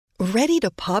Ready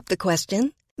to pop the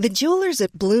question? The jewelers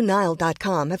at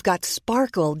BlueNile.com have got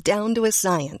sparkle down to a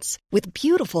science with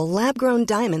beautiful lab-grown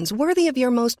diamonds worthy of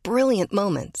your most brilliant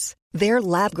moments. Their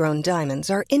lab-grown diamonds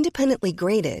are independently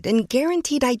graded and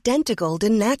guaranteed identical to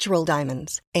natural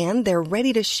diamonds, and they're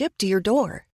ready to ship to your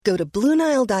door. Go to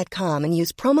BlueNile.com and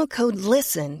use promo code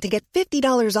LISTEN to get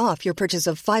 $50 off your purchase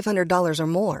of $500 or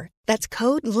more. That's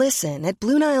code LISTEN at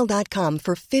BlueNile.com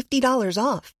for $50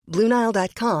 off.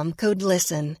 BlueNile.com, code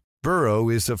LISTEN. Burrow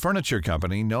is a furniture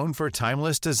company known for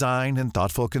timeless design and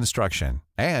thoughtful construction,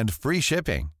 and free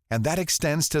shipping, and that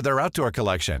extends to their outdoor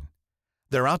collection.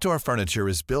 Their outdoor furniture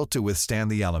is built to withstand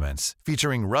the elements,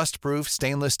 featuring rust-proof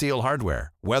stainless steel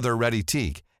hardware, weather-ready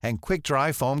teak, and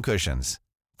quick-dry foam cushions.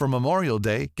 For Memorial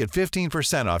Day, get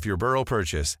 15% off your Burrow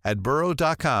purchase at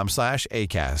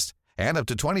burrow.com/ACAST and up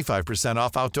to 25%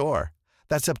 off outdoor.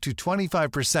 That's up to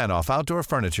 25% off outdoor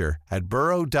furniture at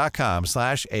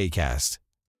burrow.com/ACAST.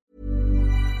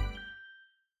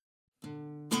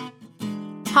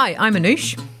 Hi, I'm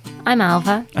Anoush. I'm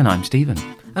Alva. And I'm Stephen.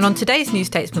 And on today's New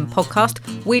Statesman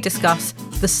podcast, we discuss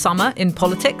the summer in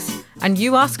politics, and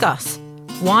you ask us,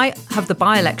 why have the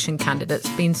by-election candidates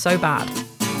been so bad?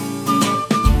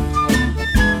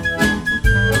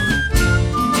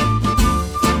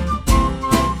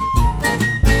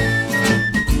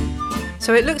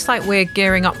 So it looks like we're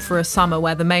gearing up for a summer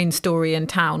where the main story in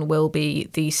town will be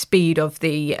the speed of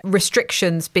the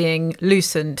restrictions being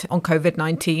loosened on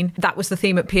COVID-19. That was the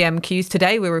theme at PMQs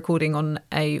today. We're recording on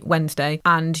a Wednesday.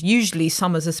 And usually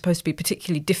summers are supposed to be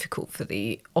particularly difficult for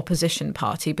the opposition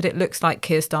party. But it looks like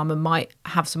Keir Starmer might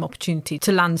have some opportunity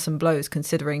to land some blows,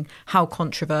 considering how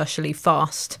controversially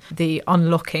fast the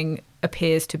unlocking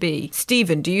appears to be.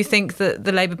 Stephen, do you think that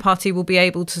the Labour Party will be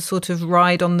able to sort of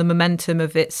ride on the momentum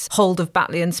of its hold of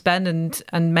Batley and Spen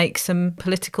and make some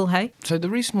political hay? So the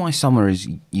reason why summer is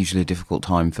usually a difficult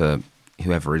time for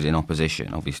whoever is in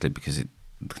opposition, obviously because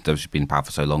those who've been in power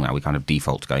for so long now, we kind of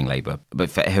default to going Labour. But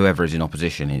for whoever is in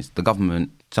opposition is the government.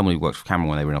 Someone who works for Cameron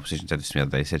when they were in opposition said this to me the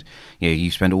other day. They said,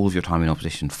 you spend all of your time in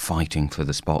opposition fighting for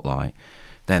the spotlight.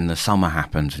 Then the summer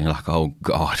happens and you're like, oh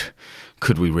God,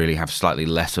 could we really have slightly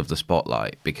less of the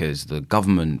spotlight? Because the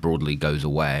government broadly goes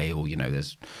away, or,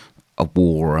 there's a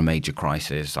war or a major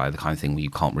crisis, the kind of thing where you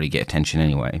can't really get attention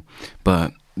anyway.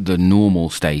 But the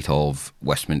normal state of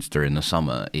Westminster in the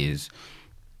summer is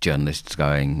journalists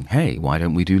going, hey, why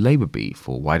don't we do Labour beef?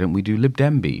 Or why don't we do Lib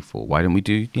Dem beef? Or why don't we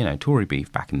do, Tory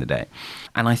beef back in the day?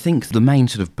 And I think the main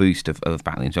sort of boost of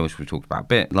Batley and Spen, which we talked about a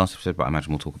bit last episode, but I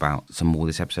imagine we'll talk about some more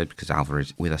this episode because Alva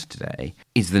is with us today,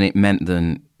 is that it meant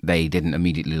that they didn't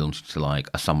immediately launch to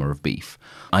a summer of beef.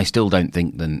 I still don't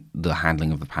think that the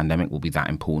handling of the pandemic will be that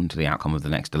important to the outcome of the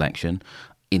next election,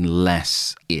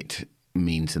 unless it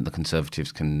means that the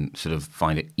Conservatives can sort of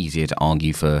find it easier to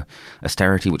argue for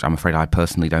austerity, which I'm afraid I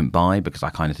personally don't buy, because I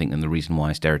kind of think that the reason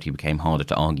why austerity became harder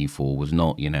to argue for was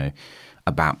not,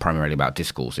 primarily about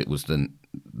discourse. It was that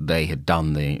they had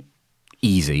done the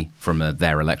easy, from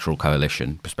their electoral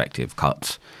coalition perspective,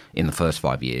 cuts in the first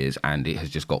 5 years, and it has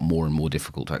just got more and more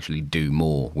difficult to actually do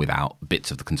more without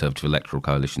bits of the Conservative electoral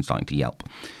coalition starting to yelp.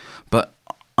 But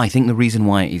I think the reason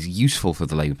why it is useful for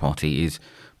the Labour Party is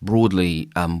broadly,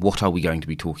 what are we going to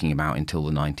be talking about until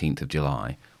the 19th of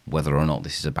July, whether or not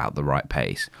this is about the right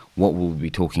pace? What will we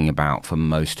be talking about for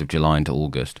most of July into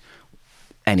August?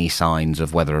 Any signs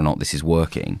of whether or not this is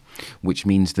working? Which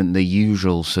means that the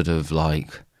usual sort of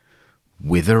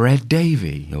whither Ed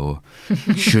Davey, or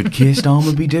should Keir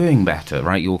Starmer be doing better,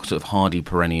 right? Your sort of hardy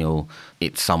perennial,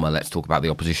 it's summer, let's talk about the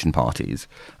opposition parties.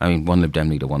 I mean, one Lib Dem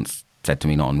leader once said to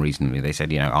me, not unreasonably, they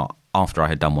said, after I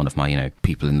had done one of my,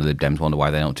 people in the Lib Dems wonder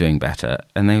why they're not doing better.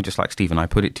 And they were just like, Stephen, I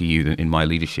put it to you that in my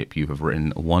leadership, you have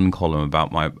written one column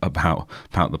about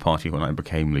the party when I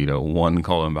became leader, one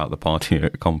column about the party at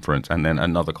a conference, and then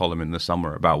another column in the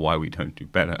summer about why we don't do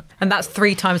better. And that's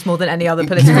 3 times more than any other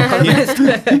political columnist.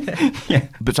 Yeah.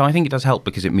 But so I think it does help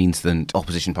because it means that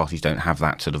opposition parties don't have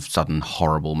that sort of sudden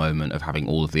horrible moment of having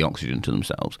all of the oxygen to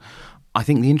themselves. I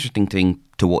think the interesting thing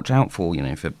to watch out for,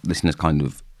 for listeners kind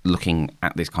of looking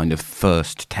at this kind of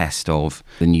first test of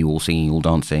the new all singing, all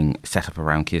dancing setup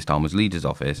around Keir Starmer's leader's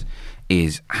office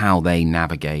is how they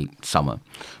navigate summer.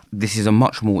 This is a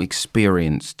much more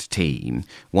experienced team.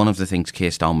 One of the things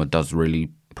Keir Starmer does really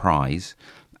prize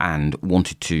and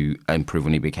wanted to improve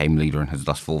when he became leader and has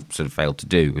thus far sort of failed to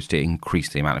do was to increase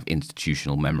the amount of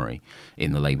institutional memory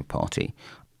in the Labour Party.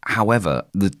 However,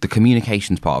 the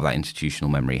communications part of that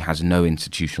institutional memory has no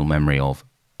institutional memory of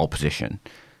opposition,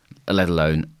 let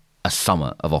alone a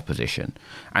summer of opposition.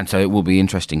 And so it will be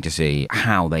interesting to see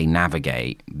how they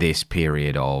navigate this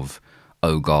period of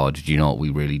oh God, do you know what? We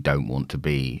really don't want to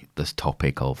be this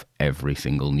topic of every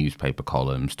single newspaper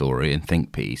column, story and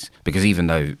think piece. Because even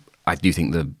though I do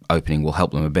think the opening will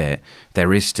help them a bit,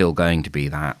 there is still going to be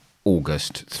that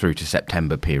August through to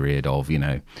September period of,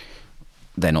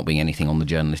 there not being anything on the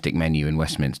journalistic menu in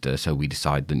Westminster. So we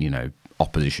decide that,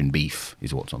 opposition beef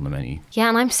is what's on the menu. Yeah,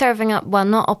 and I'm serving up, well,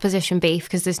 not opposition beef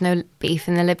because there's no beef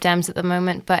in the Lib Dems at the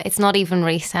moment, but it's not even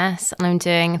recess. And I'm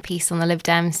doing a piece on the Lib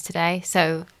Dems today.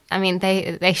 So, I mean,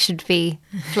 they should be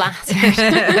flattered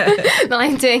that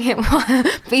I'm doing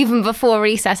it even before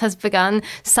recess has begun.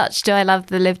 Such do I love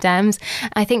the Lib Dems.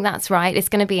 I think that's right. It's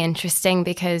going to be interesting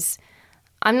because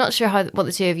I'm not sure what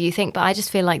the two of you think, but I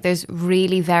just feel like there's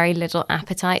really very little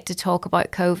appetite to talk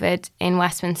about COVID in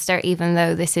Westminster, even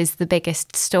though this is the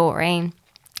biggest story.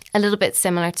 A little bit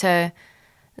similar to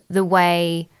the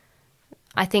way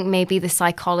I think maybe the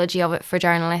psychology of it for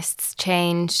journalists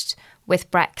changed with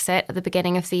Brexit at the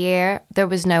beginning of the year. There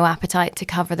was no appetite to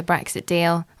cover the Brexit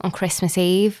deal on Christmas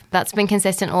Eve. That's been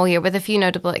consistent all year, with a few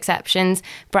notable exceptions.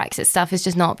 Brexit stuff is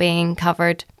just not being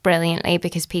covered brilliantly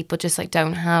because people just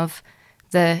don't have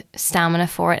the stamina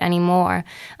for it anymore.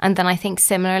 And then I think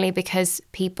similarly, because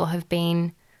people have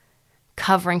been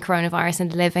covering coronavirus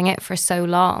and living it for so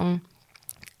long,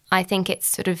 I think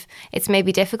it's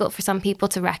maybe difficult for some people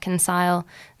to reconcile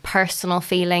personal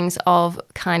feelings of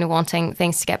kind of wanting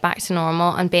things to get back to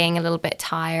normal and being a little bit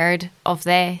tired of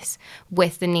this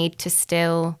with the need to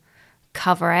still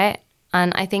cover it.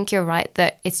 And I think you're right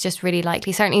that it's just really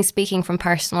likely, certainly speaking from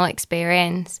personal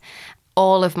experience,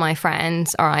 all of my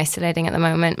friends are isolating at the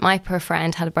moment. My poor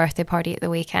friend had a birthday party at the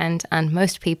weekend and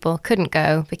most people couldn't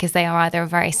go because they are either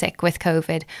very sick with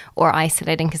COVID or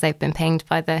isolating because they've been pinged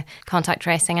by the contact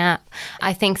tracing app.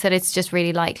 I think that it's just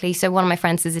really likely. So one of my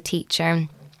friends is a teacher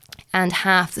and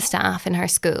half the staff in her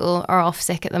school are off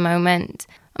sick at the moment.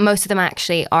 Most of them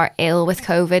actually are ill with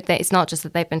COVID. It's not just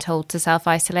that they've been told to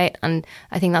self-isolate, and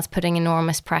I think that's putting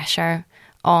enormous pressure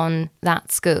on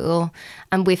that school.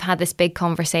 And we've had this big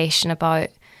conversation about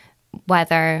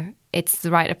whether it's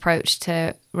the right approach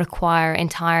to require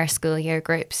entire school year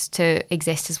groups to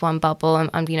exist as one bubble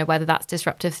and whether that's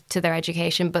disruptive to their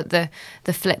education. But the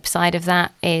flip side of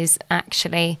that is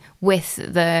actually with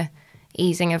the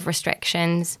easing of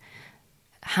restrictions,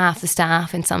 half the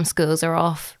staff in some schools are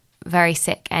off very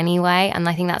sick anyway, and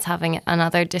I think that's having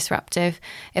another disruptive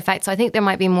effect. So I think there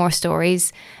might be more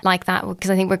stories like that because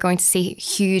I think we're going to see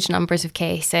huge numbers of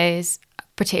cases,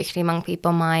 particularly among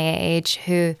people my age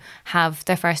who have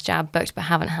their first jab booked but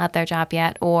haven't had their jab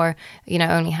yet, or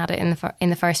only had it in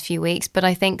the first few weeks. But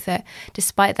I think that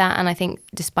despite that, and I think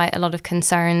despite a lot of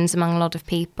concerns among a lot of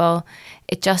people,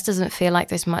 it just doesn't feel like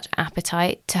there's much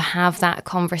appetite to have that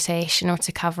conversation or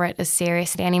to cover it as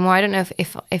seriously anymore. I don't know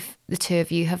if the two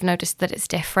of you have noticed that it's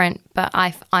different, but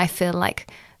I feel like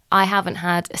I haven't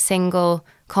had a single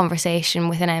conversation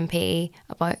with an MP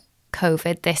about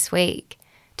COVID this week,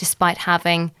 despite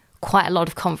having quite a lot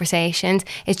of conversations.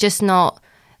 It's just not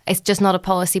a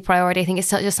policy priority. I think it's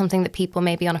just something that people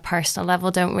maybe on a personal level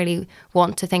don't really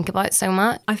want to think about so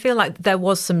much. I feel like there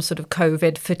was some sort of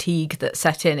COVID fatigue that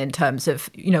set in terms of,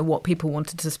 what people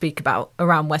wanted to speak about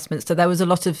around Westminster. There was a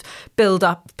lot of build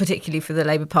up, particularly for the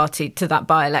Labour Party, to that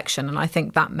by-election. And I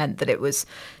think that meant that it was,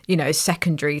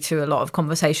 secondary to a lot of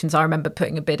conversations. I remember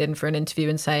putting a bid in for an interview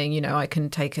and saying, I can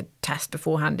take a test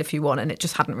beforehand if you want. And it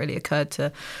just hadn't really occurred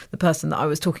to the person that I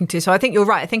was talking to. So I think you're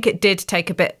right. I think it did take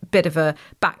a bit of a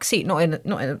backseat, not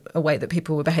in a way that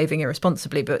people were behaving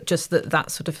irresponsibly, but just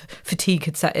that sort of fatigue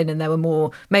had set in and there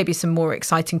were maybe some more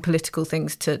exciting political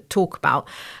things to talk about.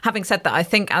 Having said that, I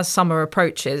think as summer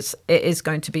approaches, it is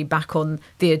going to be back on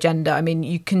the agenda. I mean,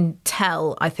 you can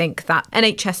tell, I think, that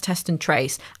NHS Test and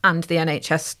Trace and the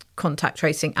NHS contact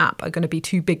tracing app are going to be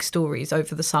two big stories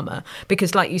over the summer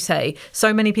because, like you say,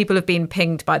 so many people have been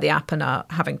pinged by the app and are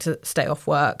having to stay off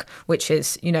work, which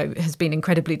is, has been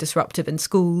incredibly disruptive in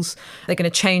schools. They're going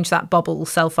to change that bubble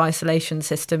self-isolation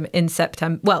system in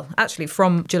September, well, actually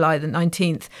from July the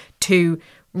 19th, to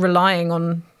relying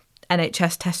on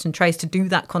NHS Test and Trace to do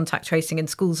that contact tracing in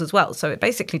schools as well. So it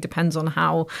basically depends on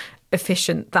how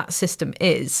efficient that system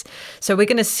is. So we're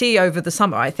going to see over the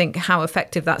summer, I think, how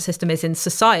effective that system is in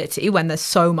society when there's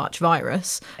so much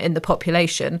virus in the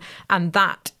population. And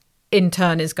that in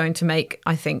turn is going to make,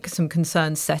 I think, some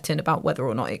concerns set in about whether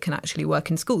or not it can actually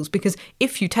work in schools. Because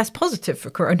if you test positive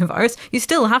for coronavirus, you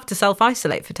still have to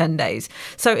self-isolate for 10 days.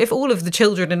 So if all of the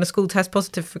children in a school test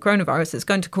positive for coronavirus, it's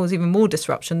going to cause even more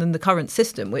disruption than the current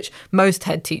system, which most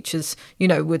head teachers,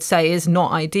 would say is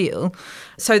not ideal.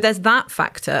 So there's that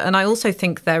factor. And I also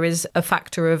think there is a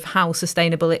factor of how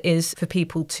sustainable it is for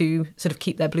people to sort of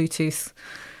keep their Bluetooth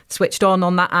switched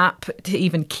on that app, to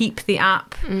even keep the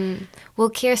app. Well,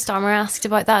 Keir Starmer asked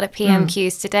about that at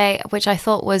PMQs today, which I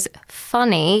thought was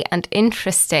funny and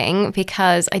interesting,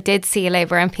 because I did see a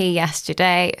Labour MP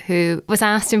yesterday who was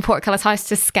asked in Portcullis House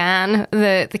to scan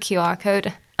the QR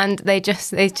code. And they just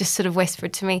sort of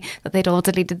whispered to me that they'd all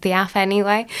deleted the app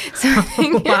anyway. So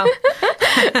Wow.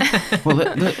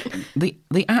 Well,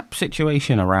 the app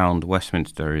situation around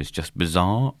Westminster is just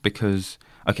bizarre because,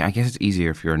 okay, I guess it's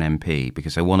easier if you're an MP,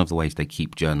 because so one of the ways they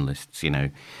keep journalists,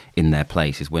 in their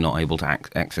place is we're not able to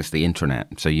access the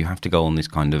intranet. So you have to go on this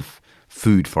kind of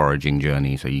food foraging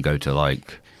journey. So you go to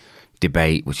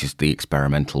Debate, which is the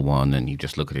experimental one, and you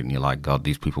just look at it and you're like, God,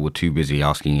 these people were too busy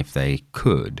asking if they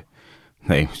could.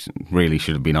 They really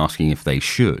should have been asking if they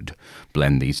should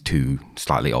blend these two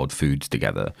slightly odd foods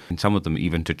together. And some of them,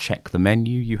 even to check the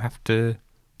menu, you have to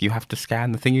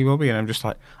scan the thingy-bobby. And I'm just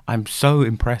like, I'm so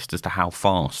impressed as to how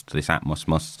fast this app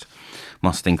must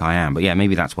think I am. But yeah,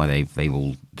 maybe that's why they've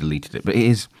all deleted it. But it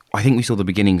is. I think we saw the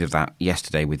beginnings of that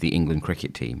yesterday with the England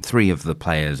cricket team. 3 of the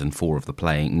players and 4 of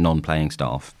the non-playing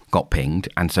staff got pinged,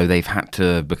 and so they've had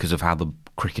to, because of how the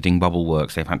cricketing bubble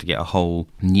works, they've had to get a whole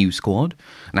new squad.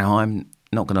 Now, I'm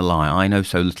not going to lie, I know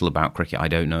so little about cricket, I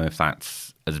don't know if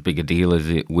that's as big a deal as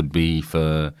it would be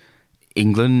for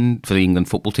England, for the England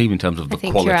football team in terms of the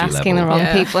quality level. I think you're asking the wrong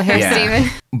people here, Stephen.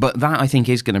 But that, I think,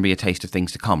 is going to be a taste of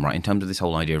things to come, right? In terms of this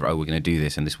whole idea of, we're going to do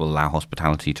this and this will allow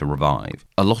hospitality to revive.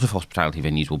 A lot of hospitality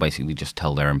venues will basically just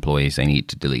tell their employees they need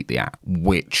to delete the app,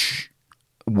 which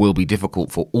will be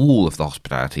difficult for all of the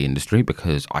hospitality industry,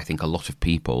 because I think a lot of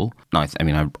people, I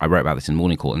wrote about this in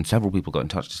Morning Call, and several people got in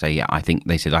touch to say, I think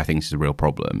this is a real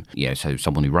problem. Yeah, so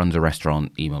someone who runs a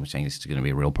restaurant emailed me saying this is going to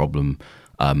be a real problem,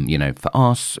 for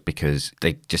us, because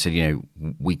they just said,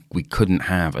 we couldn't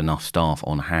have enough staff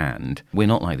on hand. We're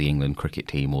not like the England cricket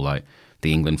team or like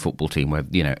the England football team where,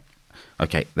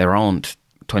 okay, there aren't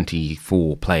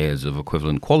 24 players of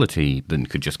equivalent quality that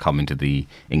could just come into the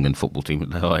England football team.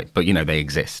 But they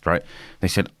exist, right? They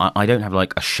said, I don't have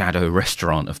a shadow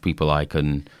restaurant of people I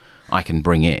can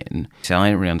bring in. So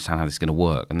I don't really understand how this is going to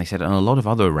work. And they said, and a lot of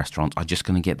other restaurants are just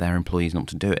going to get their employees not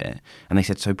to do it. And they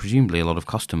said, so presumably a lot of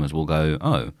customers will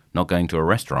go, not going to a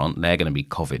restaurant, they're going to be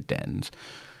COVID dens.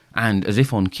 And as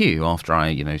if on cue, after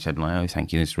I, said,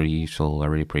 thank you, this is really useful, I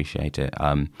really appreciate it.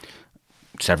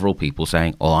 Several people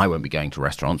saying, I won't be going to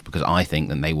restaurants because I think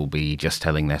that they will be just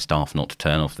telling their staff not to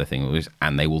turn off their thing,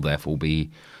 and they will therefore be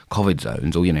COVID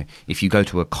zones. Or, if you go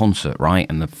to a concert, right,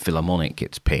 and the Philharmonic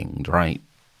gets pinged, right,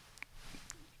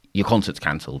 your concert's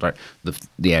cancelled, right?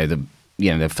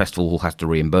 The festival hall has to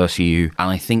reimburse you.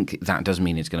 And I think that does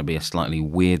mean it's going to be a slightly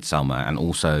weird summer. And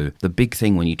also the big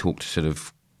thing when you talk to sort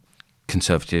of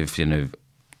conservative,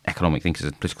 economic thinkers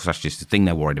and political strategists, the thing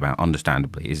they're worried about,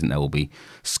 understandably, isn't there will be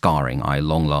scarring, i.e.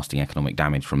 long-lasting economic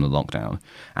damage from the lockdown.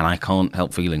 And I can't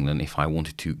help feeling that if I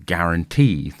wanted to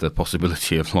guarantee the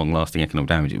possibility of long-lasting economic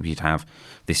damage, it would be to have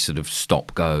this sort of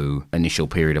stop-go initial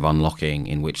period of unlocking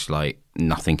in which,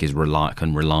 nothing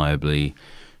can reliably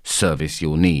service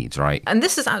your needs, right? And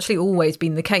this has actually always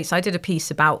been the case. I did a piece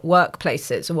about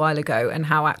workplaces a while ago and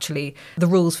how actually the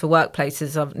rules for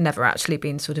workplaces have never actually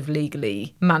been sort of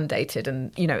legally mandated.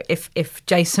 And, if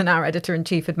Jason, our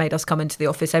editor-in-chief, had made us come into the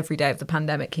office every day of the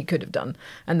pandemic, he could have done,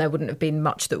 and there wouldn't have been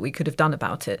much that we could have done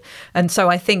about it. And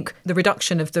so I think the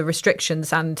reduction of the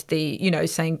restrictions and the,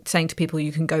 saying to people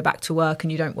you can go back to work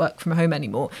and you don't work from home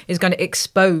anymore is going to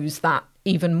expose that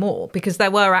even more, because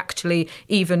there were actually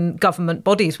even government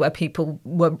bodies where people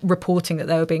were reporting that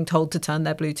they were being told to turn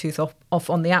their Bluetooth off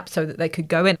on the app so that they could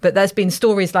go in. But there's been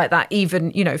stories like that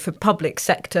even, for public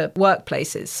sector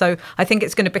workplaces. So I think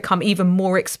it's going to become even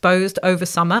more exposed over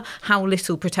summer how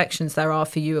little protections there are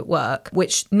for you at work,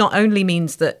 which not only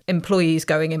means that employees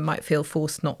going in might feel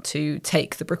forced not to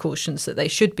take the precautions that they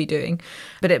should be doing,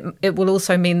 but it will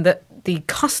also mean that the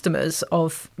customers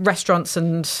of restaurants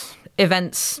and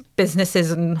events,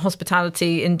 businesses and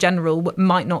hospitality in general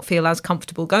might not feel as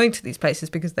comfortable going to these places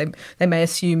because they may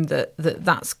assume that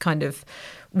that's kind of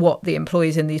what the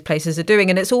employees in these places are doing.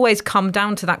 And it's always come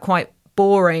down to that quite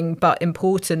boring but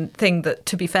important thing that,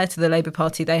 to be fair to the Labour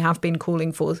Party, they have been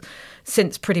calling for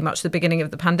since pretty much the beginning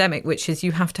of the pandemic, which is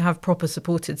you have to have proper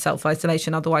supported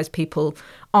self-isolation. Otherwise, people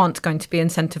aren't going to be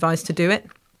incentivised to do it.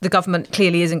 The government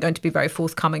clearly isn't going to be very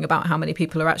forthcoming about how many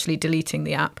people are actually deleting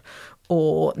the app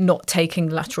or not taking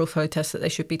the lateral flow tests that they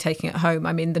should be taking at home.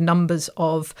 I mean, the numbers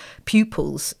of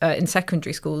pupils in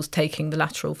secondary schools taking the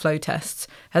lateral flow tests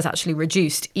has actually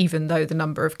reduced, even though the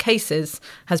number of cases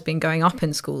has been going up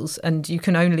in schools. And you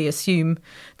can only assume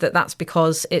that that's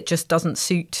because it just doesn't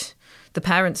suit the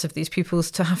parents of these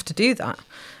pupils to have to do that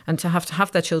and to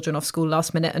have their children off school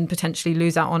last minute and potentially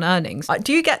lose out on earnings.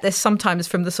 Do you get this sometimes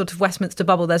from the sort of Westminster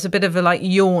bubble? There's a bit of a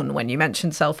yawn when you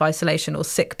mention self-isolation or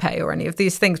sick pay or any of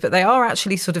these things, but they are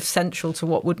actually sort of central to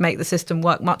what would make the system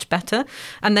work much better.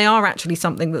 And they are actually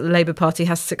something that the Labour Party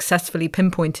has successfully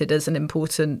pinpointed as an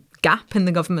important gap in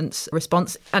the government's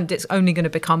response, and it's only going to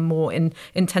become more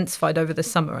intensified over the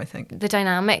summer, I think. The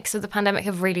dynamics of the pandemic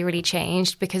have really, really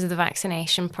changed because of the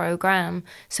vaccination programme.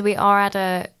 So we are at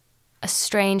a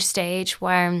strange stage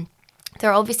where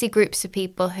there are obviously groups of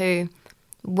people who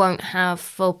won't have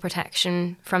full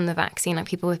protection from the vaccine, like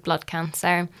people with blood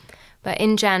cancer. But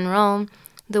in general,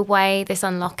 the way this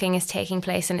unlocking is taking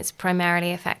place, and it's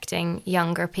primarily affecting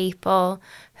younger people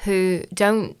who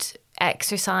don't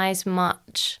exercise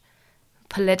much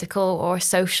political or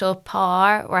social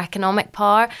power or economic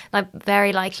power, like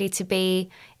very likely to be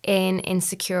in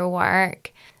insecure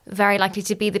work, very likely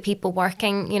to be the people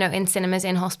working, in cinemas,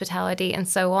 in hospitality and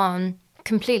so on.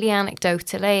 Completely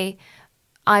anecdotally,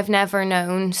 I've never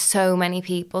known so many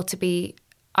people to be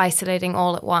isolating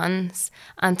all at once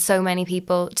and so many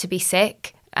people to be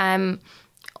sick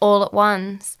all at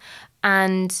once.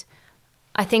 And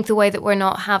I think the way that we're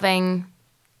not having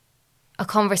a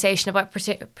conversation about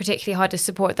particularly how to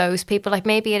support those people,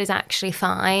 maybe it is actually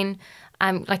fine.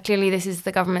 Clearly this is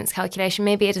the government's calculation.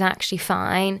 Maybe it is actually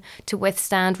fine to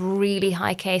withstand really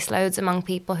high caseloads among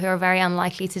people who are very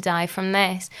unlikely to die from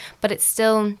this. But it's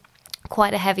still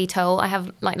quite a heavy toll. I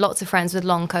have lots of friends with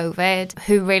long COVID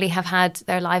who really have had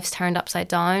their lives turned upside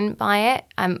down by it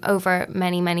over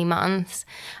many, many months.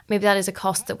 Maybe that is a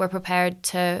cost that we're prepared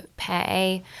to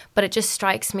pay. But it just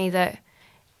strikes me that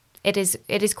it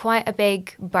is quite a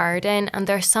big burden, and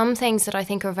there are some things that I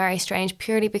think are very strange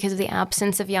purely because of the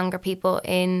absence of younger people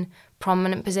in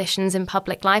prominent positions in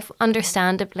public life,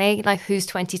 understandably, who's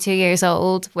 22 years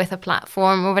old with a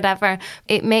platform or whatever.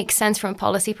 It makes sense from a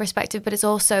policy perspective, but it's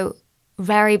also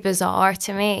very bizarre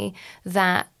to me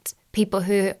that people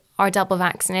who are double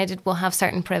vaccinated will have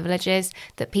certain privileges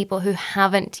that people who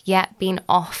haven't yet been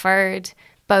offered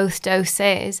both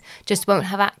doses just won't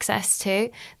have access to,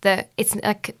 that it's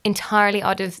entirely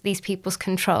out of these people's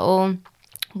control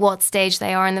what stage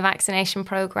they are in the vaccination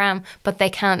programme, but they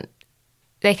can't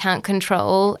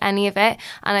control any of it.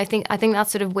 And I think that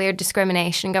sort of weird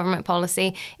discrimination in government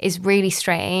policy is really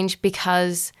strange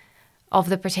because of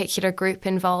the particular group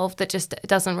involved that just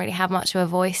doesn't really have much of a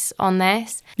voice on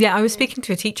this. Yeah, I was speaking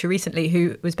to a teacher recently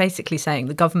who was basically saying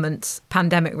the government's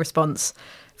pandemic response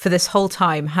for this whole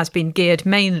time has been geared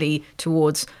mainly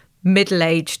towards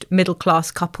middle-aged,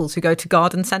 middle-class couples who go to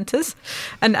garden centres.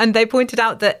 And they pointed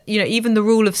out that, even the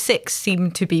rule of 6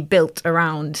 seemed to be built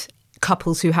around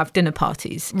couples who have dinner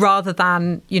parties rather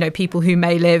than, people who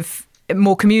may live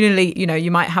more communally.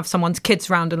 You might have someone's kids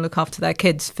around and look after their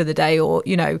kids for the day, or,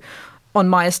 on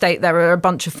my estate, there are a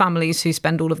bunch of families who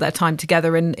spend all of their time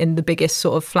together in the biggest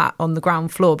sort of flat on the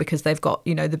ground floor because they've got,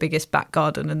 the biggest back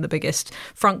garden and the biggest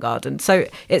front garden. So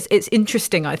it's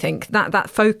interesting, I think, that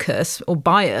focus or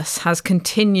bias has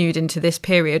continued into this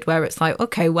period where it's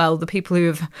okay, well, the people who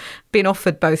have been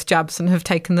offered both jabs and have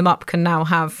taken them up can now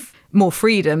have more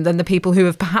freedom than the people who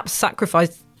have perhaps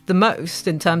sacrificed the most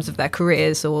in terms of their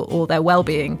careers or their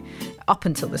well-being up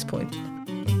until this point.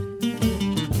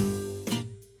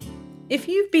 If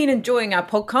you've been enjoying our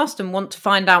podcast and want to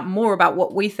find out more about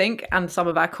what we think, and some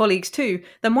of our colleagues too,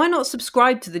 then why not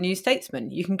subscribe to The New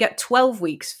Statesman? You can get 12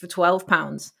 weeks for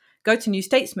 £12. Go to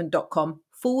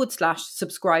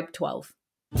newstatesman.com/subscribe12.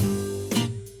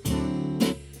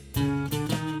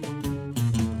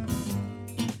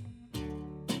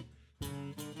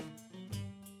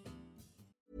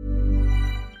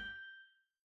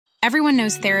 Everyone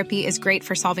knows therapy is great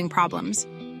for solving problems,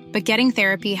 but getting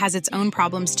therapy has its own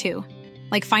problems too.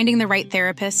 Like finding the right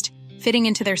therapist, fitting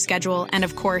into their schedule, and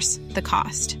of course, the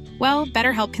cost. Well,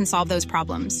 BetterHelp can solve those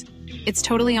problems. It's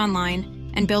totally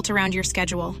online and built around your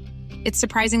schedule. It's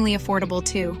surprisingly affordable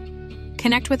too.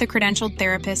 Connect with a credentialed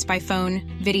therapist by phone,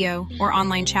 video, or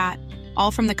online chat,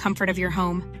 all from the comfort of your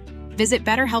home. Visit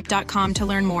BetterHelp.com to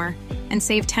learn more and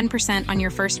save 10% on your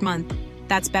first month.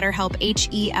 That's BetterHelp,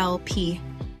 H-E-L-P.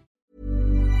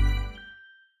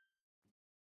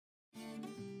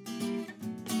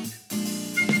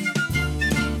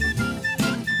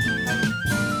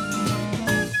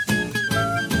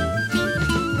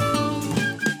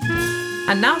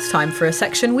 And now it's time for a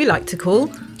section we like to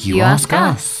call You Ask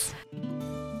Us.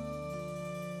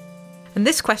 And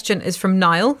this question is from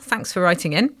Niall. Thanks for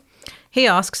writing in. He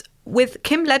asks, with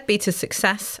Kim Leadbeater's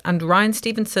success and Ryan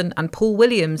Stevenson and Paul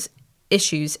Williams'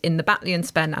 issues in the Batley and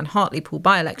Spen and Hartlepool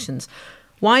by-elections,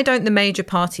 Why don't the major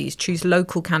parties choose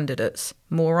local candidates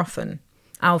more often?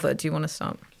 Alva, do you want to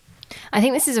start? I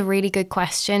think this is a really good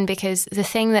question, because the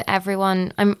thing that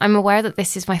everyone, I'm aware that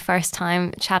this is my first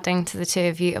time chatting to the two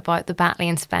of you about the Batley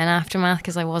and Spen aftermath,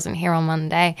 because I wasn't here on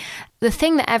Monday. The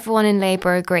thing that everyone in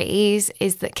Labour agrees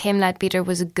is that Kim Leadbeater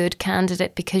was a good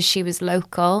candidate because she was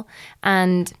local.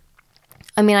 And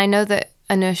I mean, I know that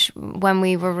Anush, when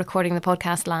we were recording the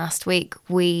podcast last week,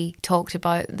 we talked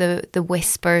about the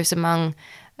whispers among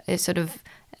sort of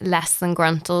less than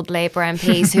gruntled Labour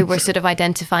MPs who were sort of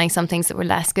identifying some things that were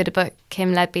less good about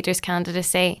Kim Leadbeater's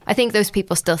candidacy. I think those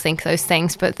people still think those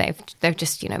things, but they're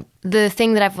just, the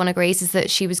thing that everyone agrees is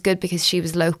that she was good because she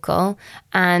was local,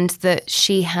 and that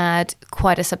she had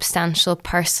quite a substantial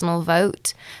personal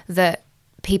vote, that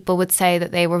people would say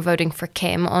that they were voting for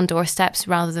Kim on doorsteps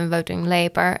rather than voting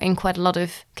Labour in quite a lot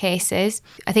of cases.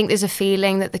 I think there's a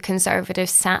feeling that the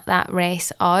Conservatives sat that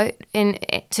race out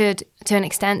to an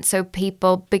extent, so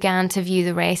people began to view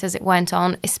the race as it went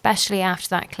on, especially after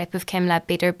that clip of Kim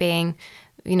Leadbeater being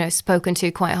spoken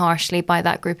to quite harshly by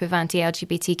that group of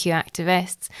anti-LGBTQ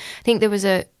activists. I think there was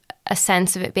a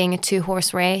sense of it being a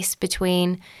two-horse race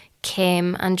between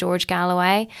Kim and George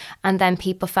Galloway, and then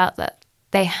people felt that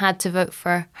they had to vote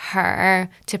for her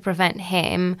to prevent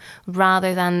him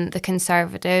rather than the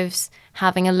Conservatives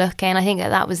having a look in. I think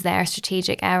that was their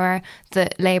strategic error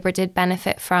that Labour did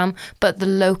benefit from. But the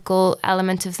local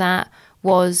element of that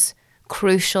was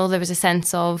crucial. There was a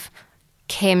sense of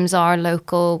Kim's our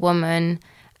local woman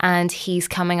and he's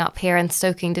coming up here and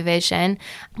stoking division.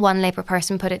 One Labour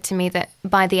person put it to me that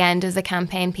by the end of the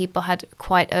campaign, people had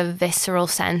quite a visceral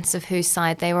sense of whose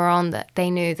side they were on, that they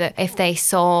knew that if they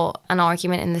saw an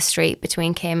argument in the street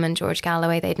between Kim and George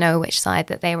Galloway, they'd know which side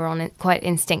that they were on it quite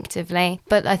instinctively.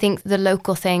 But I think the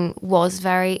local thing was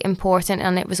very important,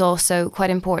 and it was also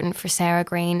quite important for Sarah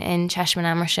Green in Chesham and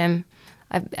Amersham.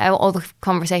 All the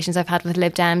conversations I've had with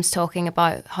Lib Dems talking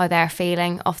about how they're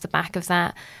feeling off the back of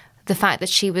that, the fact that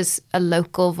she was a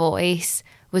local voice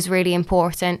was really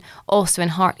important. Also in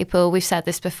Hartlepool, we've said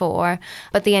this before,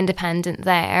 but the Independent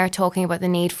there talking about the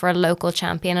need for a local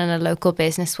champion and a local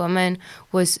businesswoman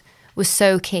was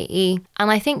so key.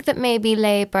 And I think that maybe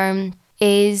Labour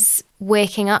is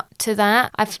waking up to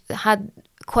that. I've had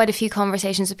quite a few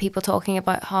conversations with people talking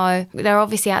about how they're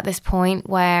obviously at this point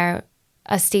where,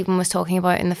 as Stephen was talking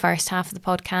about in the first half of the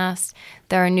podcast,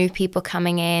 there are new people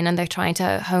coming in and they're trying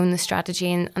to hone the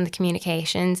strategy and the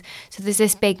communications. So there's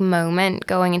this big moment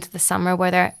going into the summer where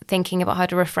they're thinking about how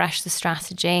to refresh the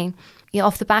strategy.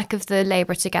 Off the back of the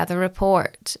Labour Together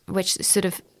report, which sort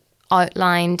of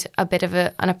outlined a bit of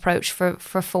an approach for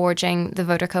forging the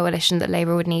voter coalition that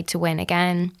Labour would need to win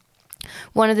again.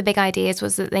 One of the big ideas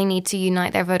was that they need to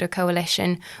unite their voter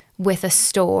coalition with a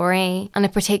story, and a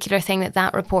particular thing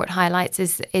that report highlights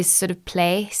is sort of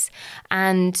place.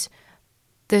 And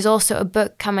there's also a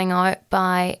book coming out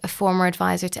by a former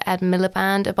advisor to Ed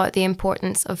Miliband about the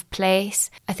importance of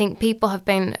place. I think people have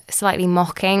been slightly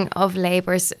mocking of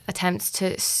Labour's attempts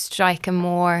to strike a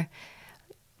more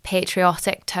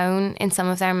patriotic tone in some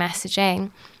of their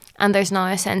messaging. And there's now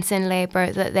a sense in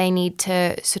Labour that they need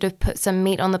to sort of put some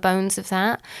meat on the bones of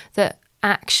that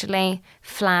actually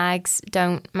flags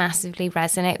don't massively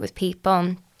resonate with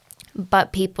people,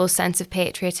 but people's sense of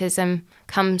patriotism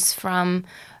comes from,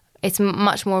 it's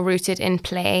much more rooted in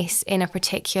place, in a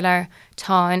particular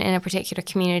town, in a particular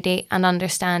community, and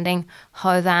understanding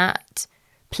how that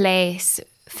place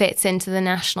fits into the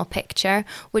national picture,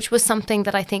 which was something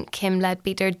that I think Kim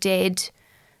Leadbeater did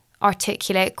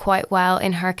articulate quite well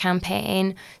in her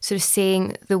campaign, sort of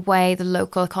seeing the way the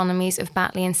local economies of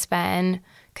Batley and Spen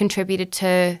contributed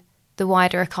to the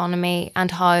wider economy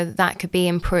and how that could be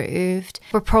improved.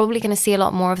 We're probably going to see a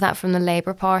lot more of that from the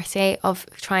Labour Party, of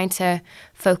trying to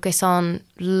focus on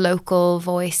local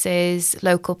voices,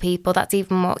 local people. That's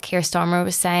even what Keir Starmer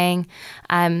was saying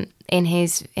in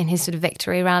his sort of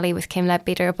victory rally with Kim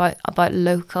Leadbeater about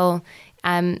local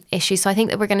issues. So I think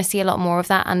that we're going to see a lot more of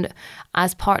that, and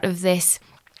as part of this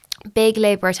big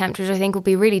Labour attempt, which I think will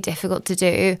be really difficult to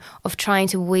do, of trying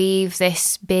to weave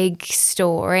this big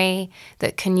story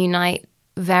that can unite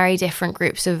very different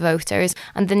groups of voters,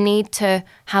 and the need to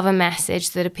have a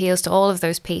message that appeals to all of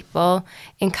those people,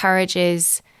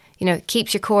 encourages,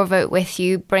 keeps your core vote with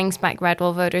you, brings back red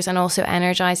wall voters, and also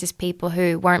energises people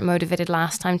who weren't motivated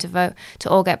last time to vote to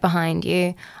all get behind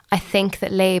you. I think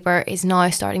that Labour is now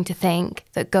starting to think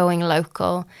that going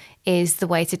local is the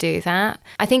way to do that.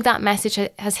 I think that message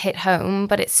has hit home,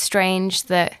 but it's strange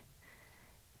that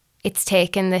it's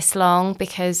taken this long,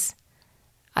 because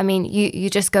I mean, you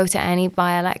just go to any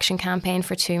by-election campaign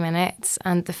for 2 minutes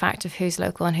and the fact of who's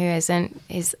local and who isn't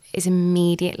is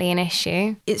immediately an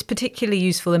issue. It's particularly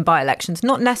useful in by-elections,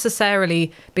 not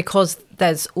necessarily because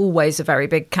there's always a very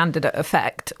big candidate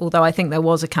effect. Although I think there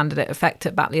was a candidate effect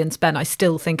at Batley and Spen, I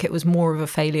still think it was more of a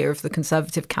failure of the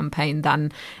Conservative campaign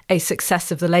than a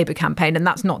success of the Labour campaign. And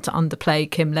that's not to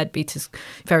underplay Kim Leadbeater's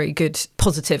very good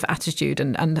positive attitude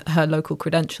and her local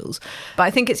credentials. But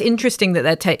I think it's interesting that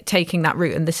they're taking that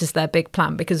route, and this is their big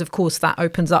plan, because of course that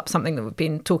opens up something that we've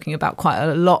been talking about quite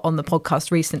a lot on the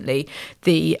podcast recently,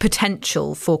 the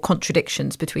potential for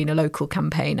contradictions between a local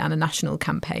campaign and a national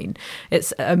campaign.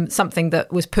 It's something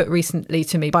that was put recently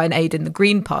to me by an aide in the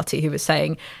Green Party who was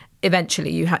saying eventually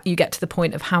you get to the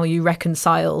point of how you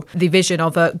reconcile the vision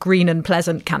of a green and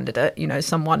pleasant candidate,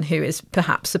 someone who is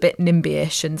perhaps a bit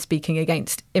NIMBY-ish and speaking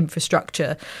against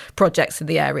infrastructure projects in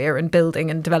the area and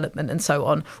building and development and so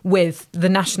on, with the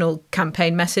national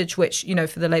campaign message, which,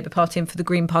 for the Labour Party and for the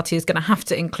Green Party is going to have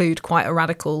to include quite a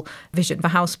radical vision for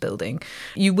house building.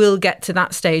 You will get to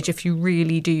that stage if you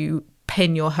really do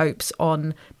pin your hopes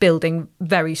on building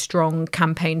very strong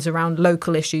campaigns around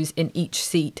local issues in each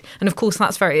seat. And of course,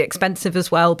 that's very expensive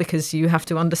as well, because you have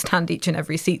to understand each and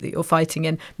every seat that you're fighting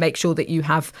in, make sure that you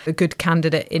have a good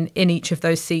candidate in each of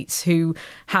those seats who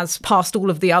has passed all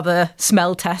of the other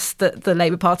smell tests that the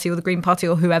Labour Party or the Green Party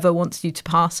or whoever wants you to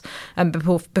pass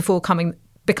before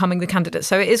becoming the candidate.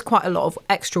 So it is quite a lot of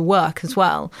extra work as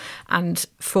well. And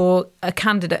for a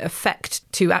candidate effect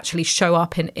to actually show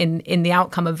up in the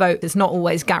outcome of vote is not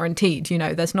always guaranteed.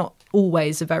 There's not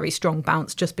always a very strong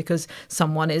bounce just because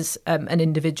someone is an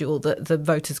individual that the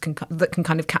voters can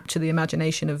kind of capture the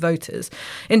imagination of voters.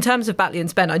 In terms of Batley and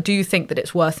Spen, I do think that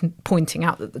it's worth pointing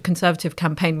out that the Conservative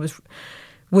campaign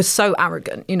was so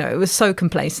arrogant. It was so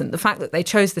complacent. The fact that they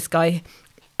chose this guy,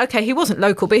 okay, he wasn't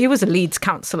local, but he was a Leeds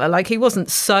councillor. Like, he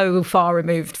wasn't so far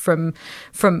removed from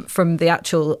the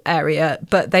actual area,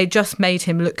 but they just made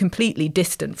him look completely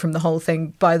distant from the whole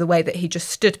thing by the way that he just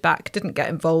stood back, didn't get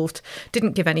involved,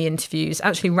 didn't give any interviews,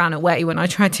 actually ran away when I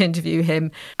tried to interview him.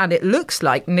 And it looks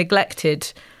like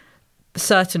neglected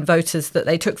certain voters that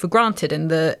they took for granted in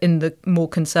the more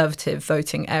conservative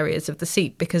voting areas of the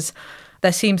seat, because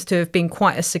there seems to have been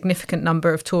quite a significant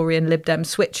number of Tory and Lib Dem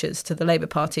switches to the Labour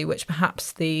Party, which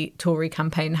perhaps the Tory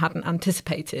campaign hadn't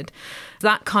anticipated.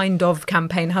 That kind of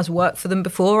campaign has worked for them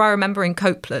before. I remember in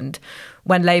Copeland,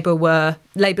 when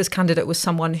Labour's candidate was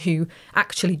someone who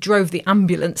actually drove the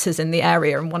ambulances in the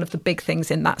area, and one of the big things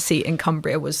in that seat in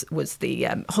Cumbria was the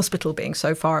hospital being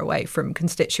so far away from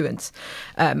constituents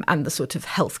and the sort of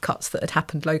health cuts that had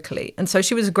happened locally. And so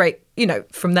she was a great,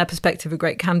 from their perspective, a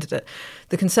great candidate.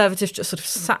 The Conservatives just sort of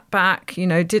sat back,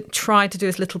 did try to do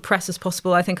as little press as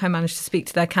possible. I think I managed to speak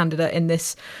to their candidate in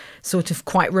this sort of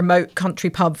quite remote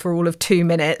country pub for all of 2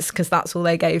 minutes, because that's all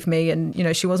they gave me. And,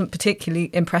 she wasn't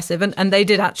particularly impressive. And they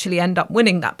did actually end up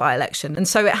winning that by-election. And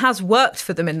so it has worked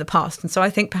for them in the past. And so I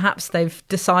think perhaps they've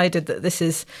decided that this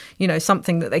is,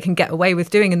 something that they can get away with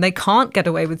doing, and they can't get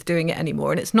away with doing it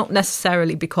anymore. And it's not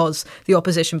necessarily because the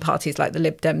opposition parties like the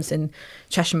Lib Dems in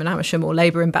Chesham and Amersham or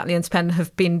Labour in Batley and Spen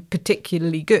have been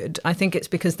particularly good. I think it's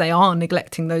because they are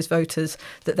neglecting those voters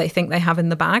that they think they have in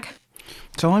the bag.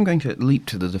 So I'm going to leap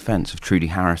to the defence of Trudy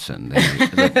Harrison,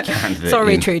 the candidate.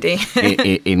 Sorry, Trudy.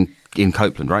 in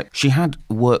Copeland, right? She had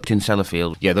worked in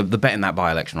Sellafield. Yeah, the bet in that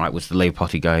by-election, right, was the Labour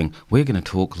Party going, we're going to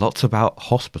talk lots about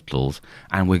hospitals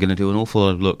and we're going to do an awful lot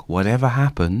of, look, whatever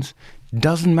happens,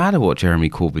 doesn't matter what Jeremy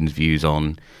Corbyn's views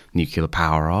on nuclear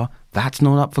power are, that's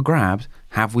not up for grabs.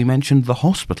 Have we mentioned the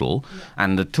hospital?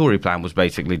 And the Tory plan was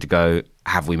basically to go,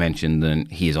 have we mentioned that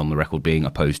he is on the record being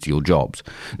opposed to your jobs?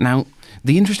 Now,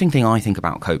 the interesting thing I think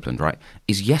about Copeland, right,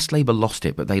 is yes, Labour lost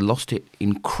it, but they lost it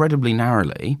incredibly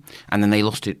narrowly, and then they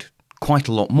lost it quite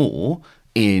a lot more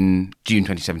in June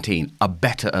 2017, a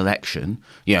better election,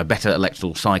 a better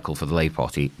electoral cycle for the Labour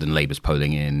Party than Labour's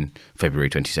polling in February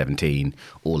 2017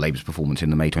 or Labour's performance in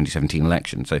the May 2017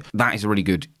 election. So that is a really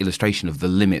good illustration of the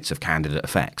limits of candidate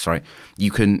effects, right?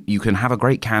 You can have a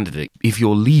great candidate if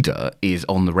your leader is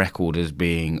on the record as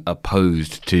being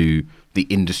opposed to the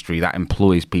industry that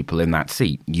employs people in that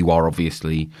seat. You are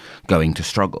obviously going to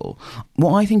struggle.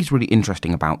 What I think is really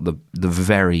interesting about the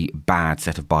very bad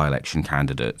set of by-election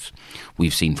candidates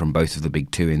we've seen from both of the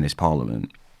big two in this parliament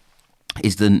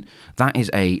is that is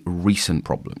a recent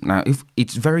problem. Now, if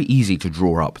it's very easy to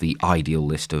draw up the ideal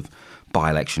list of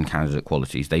by-election candidate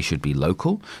qualities. They should be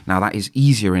local. Now, that is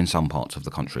easier in some parts of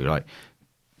the country. Like,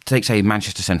 take, say,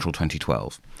 Manchester Central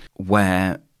 2012,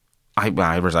 where I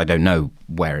don't know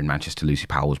where in Manchester Lucy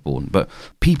Powell was born, but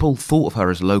people thought of her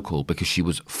as local because she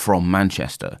was from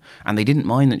Manchester, and they didn't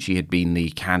mind that she had been the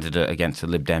candidate against the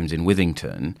Lib Dems in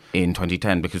Withington in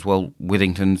 2010 because, well,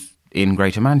 Withington's in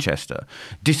Greater Manchester.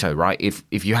 Ditto, right?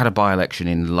 If you had a by-election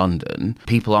in London,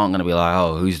 people aren't going to be like,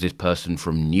 oh, who's this person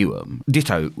from Newham?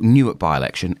 Ditto, Newark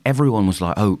by-election, everyone was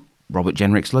like, oh, Robert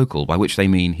Jenrick's local, by which they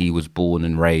mean he was born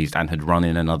and raised and had run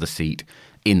in another seat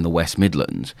in the West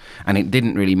Midlands. And it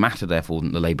didn't really matter, therefore,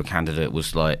 that the Labour candidate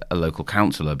was like a local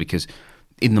councillor, because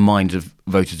in the minds of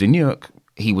voters in Newark,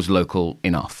 he was local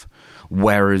enough.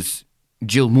 Whereas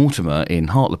Jill Mortimer in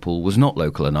Hartlepool was not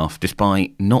local enough,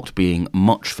 despite not being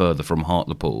much further from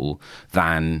Hartlepool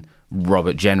than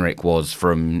Robert Jenrick was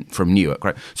from Newark,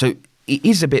 right? So it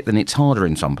is a bit that it's harder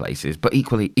in some places, but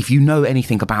equally, if you know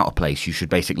anything about a place, you should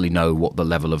basically know what the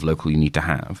level of local you need to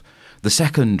have. The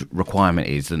second requirement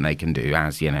is that they can do,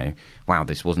 as, wow,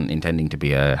 this wasn't intending to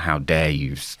be a how dare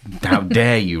you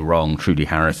wrong Trudy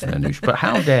Harrison, Anoush, but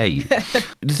how dare you?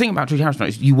 The thing about Trudy Harrison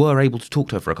is you were able to talk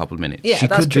to her for a couple of minutes. Yeah,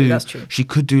 that's true. She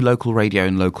could do local radio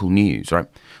and local news, right?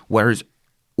 Whereas,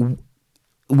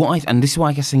 and this is why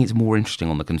I guess think it's more interesting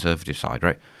on the Conservative side,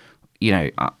 right?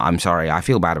 I'm sorry, I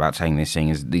feel bad about saying this, seeing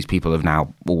as these people have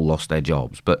now all lost their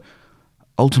jobs, but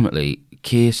ultimately,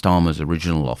 Keir Starmer's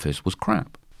original office was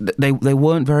crap. They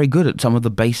weren't very good at some of the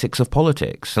basics of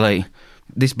politics. Like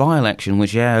this by-election,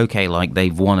 which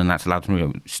they've won and that's allowed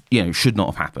to, should not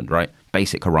have happened, right?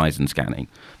 Basic horizon scanning.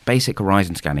 Basic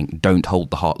horizon scanning. Don't hold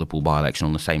the Hartlepool by-election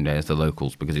on the same day as the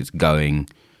locals because it's going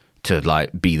to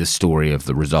be the story of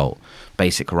the result.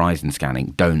 Basic horizon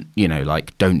scanning. Don't do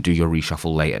your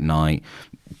reshuffle late at night.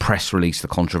 Press release the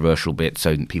controversial bit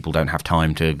so people don't have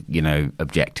time to,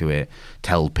 object to it.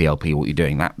 Tell PLP what you're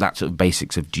doing. That's sort of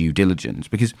basics of due diligence.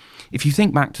 Because if you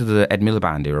think back to the Ed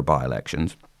Miliband era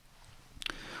by-elections,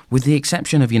 with the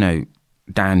exception of,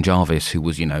 Dan Jarvis, who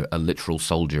was, a literal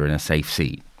soldier in a safe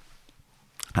seat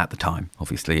at the time,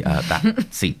 obviously, that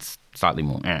seat's slightly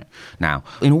more now.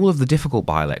 In all of the difficult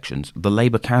by-elections, the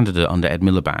Labour candidate under Ed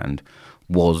Miliband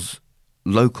was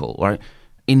local, right?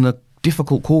 In the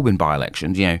difficult Corbyn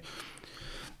by-elections,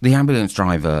 the ambulance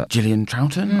driver, Gillian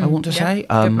Troughton, I want to say,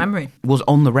 good memory, was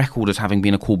on the record as having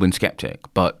been a Corbyn sceptic,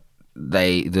 but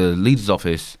the Leader's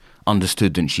Office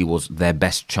understood that she was their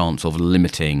best chance of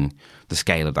limiting the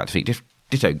scale of that defeat.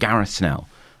 Ditto, Gareth Snell,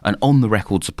 an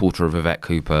on-the-record supporter of Yvette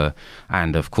Cooper,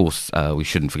 and of course, we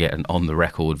shouldn't forget an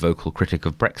on-the-record vocal critic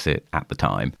of Brexit at the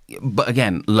time. But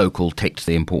again, local ticked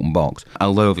the important box.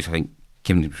 Although obviously I think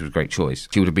Kim was a great choice.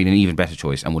 She would have been an even better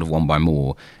choice and would have won by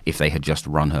more if they had just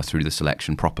run her through the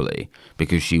selection properly,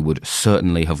 because she would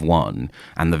certainly have won,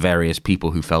 and the various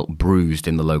people who felt bruised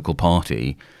in the local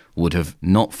party would have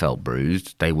not felt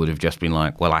bruised. They would have just been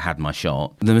like, well, I had my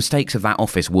shot. The mistakes of that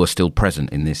office were still present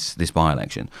in this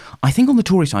by-election. I think on the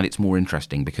Tory side it's more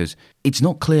interesting because it's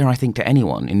not clear, I think, to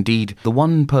anyone. Indeed, the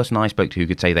one person I spoke to who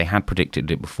could say they had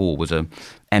predicted it before was a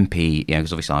MP,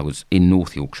 because obviously I was in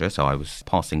North Yorkshire, so I was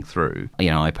passing through.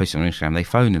 I posted on Instagram, they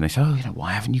phoned and they said,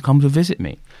 why haven't you come to visit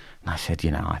me? And I said,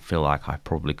 I feel like I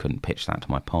probably couldn't pitch that to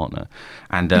my partner.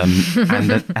 And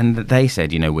and they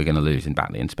said, we're going to lose in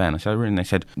Batley and Spen. I said, really? And they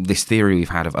said, this theory we've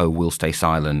had of, we'll stay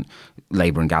silent,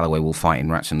 Labour and Galloway will fight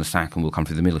in Rats in the Sack and we'll come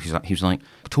through the middle. He was like,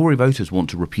 Tory voters want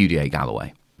to repudiate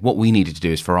Galloway. What we needed to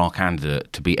do is for our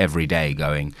candidate to be every day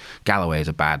going, Galloway is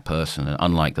a bad person, and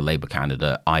unlike the Labour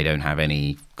candidate, I don't have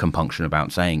any compunction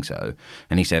about saying so.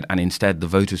 And he said, and instead the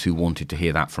voters who wanted to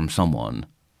hear that from someone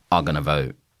are going to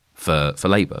vote for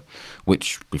Labour,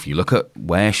 which, if you look at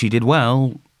where she did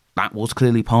well, that was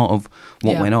clearly part of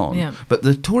what went on. Yeah. But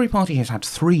the Tory party has had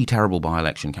 3 terrible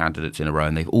by-election candidates in a row,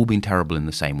 and they've all been terrible in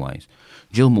the same ways.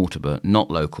 Jill Mortimer, not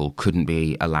local, couldn't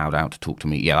be allowed out to talk to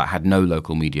me. Yeah, I had no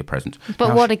local media presence. But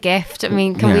now, what a gift. Can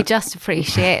we just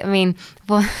appreciate? That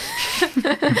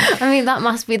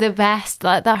must be the best.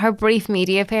 That her brief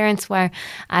media appearance where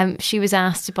she was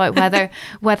asked about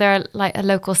whether like a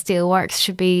local steelworks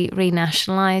should be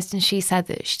renationalised, and she said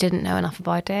that she didn't know enough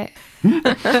about it.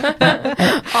 Honesty,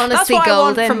 that's what golden. I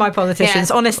want from my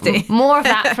politicians, honesty. More of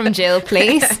that from Jill,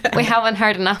 please. We haven't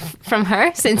heard enough from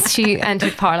her since she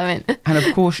entered Parliament. And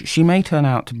of course, she may turn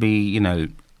out to be,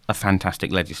 a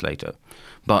fantastic legislator,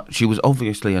 but she was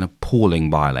obviously an appalling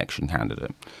by-election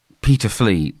candidate. Peter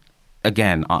Fleet,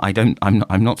 again,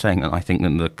 I'm not saying that I think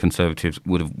that the Conservatives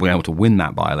would have been able to win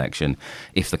that by-election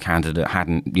if the candidate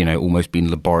hadn't, almost been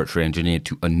laboratory engineered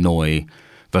to annoy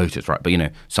voters, right? But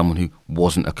someone who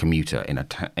wasn't a commuter in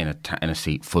a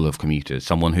seat full of commuters,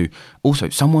 someone who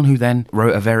then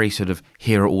wrote a very sort of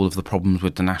here are all of the problems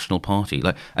with the National Party.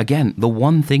 Like, again, the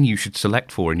one thing you should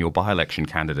select for in your by-election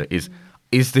candidate is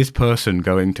is this person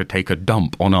going to take a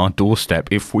dump on our doorstep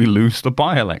if we lose the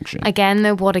by-election? Again,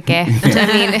 though, what a gift. I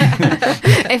mean,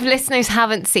 if listeners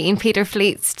haven't seen Peter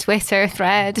Fleet's Twitter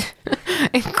thread,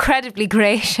 incredibly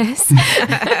gracious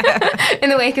in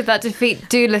the wake of that defeat,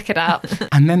 do look it up.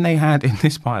 And then they had, in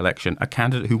this by-election, a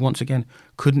candidate who, once again,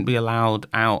 couldn't be allowed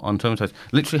out on terms of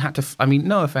literally had to, I mean,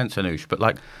 no offence, Anoosh, but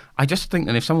like, I just think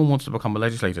that if someone wants to become a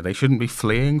legislator, they shouldn't be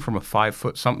fleeing from a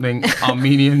 5-foot-something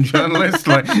Armenian journalist.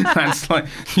 Like, that's like,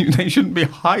 they shouldn't be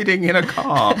hiding in a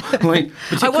car. Like,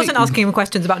 I wasn't asking him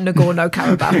questions about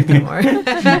Nagorno-Karabakh anymore.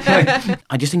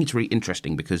 I just think it's really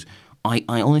interesting because I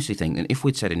honestly think that if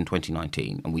we'd said in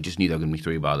 2019 and we just knew there were going to be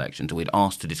 3 by-elections and we'd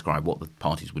asked to describe what the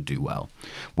parties would do well,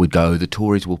 we'd go, the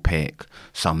Tories will pick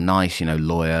some nice,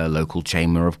 lawyer, local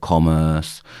chamber of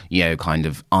commerce, kind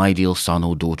of ideal son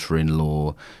or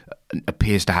daughter-in-law,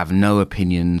 appears to have no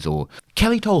opinions, or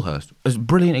Kelly Tolhurst is a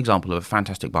brilliant example of a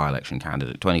fantastic by-election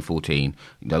candidate. 2014,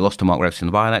 they lost to Mark Revson in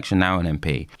the by-election, now an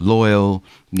MP. Loyal,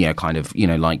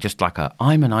 just like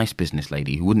I'm a nice business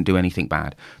lady who wouldn't do anything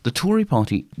bad. The Tory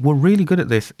party were really good at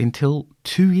this until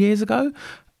 2 years ago,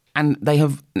 and they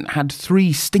have had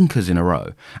 3 stinkers in a row.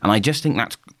 And I just think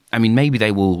that's, maybe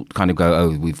they will kind of go, oh,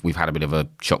 we've had a bit of a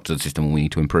shock to the system and we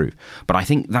need to improve. But I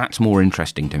think that's more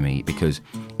interesting to me because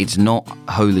it's not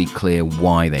wholly clear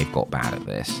why they've got bad at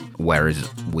this. Whereas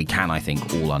we can, I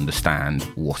think, all understand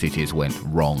what it is went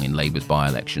wrong in Labour's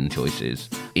by-election choices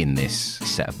in this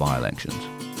set of by-elections.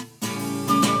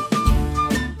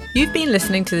 You've been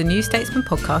listening to the New Statesman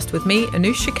podcast with me,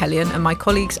 Anoosh Chakelian, and my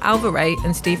colleagues Alva Ray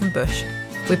and Stephen Bush.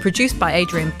 We're produced by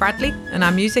Adrian Bradley, and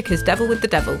our music is Devil with the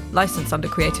Devil, licensed under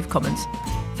Creative Commons.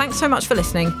 Thanks so much for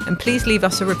listening, and please leave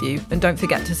us a review, and don't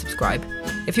forget to subscribe.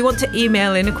 If you want to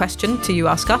email in a question to You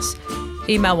Ask Us,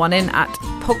 email one in at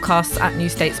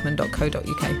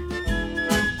podcasts@newstatesman.co.uk.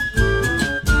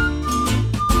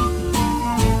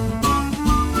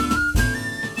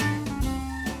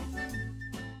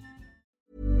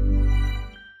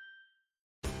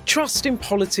 Trust in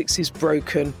politics is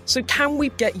broken, so can we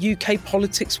get UK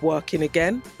politics working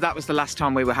again? That was the last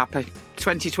time we were happy.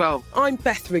 2012. I'm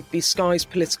Beth Rigby, Sky's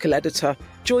political editor.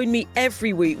 Join me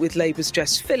every week with Labour's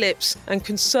Jess Phillips and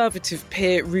Conservative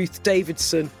peer Ruth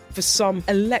Davidson for some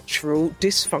electoral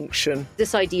dysfunction.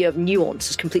 This idea of nuance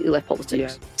has completely left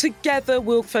politics. Yeah. Together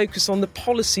we'll focus on the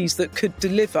policies that could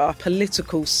deliver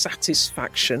political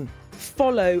satisfaction.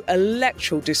 Follow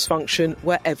Electoral Dysfunction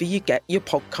wherever you get your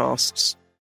podcasts.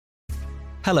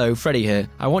 Hello, Freddie here.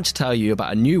 I want to tell you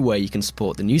about a new way you can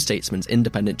support the New Statesman's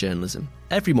independent journalism.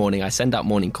 Every morning I send out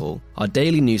Morning Call, our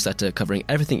daily newsletter covering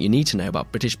everything you need to know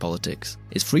about British politics.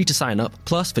 It's free to sign up,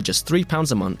 plus for just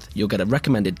 £3 a month, you'll get a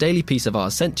recommended daily piece of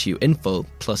ours sent to you in full,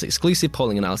 plus exclusive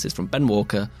polling analysis from Ben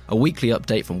Walker, a weekly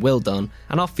update from Will Dunn,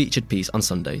 and our featured piece on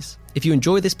Sundays. If you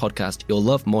enjoy this podcast, you'll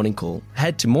love Morning Call.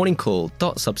 Head to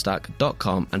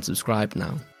morningcall.substack.com and subscribe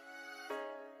now.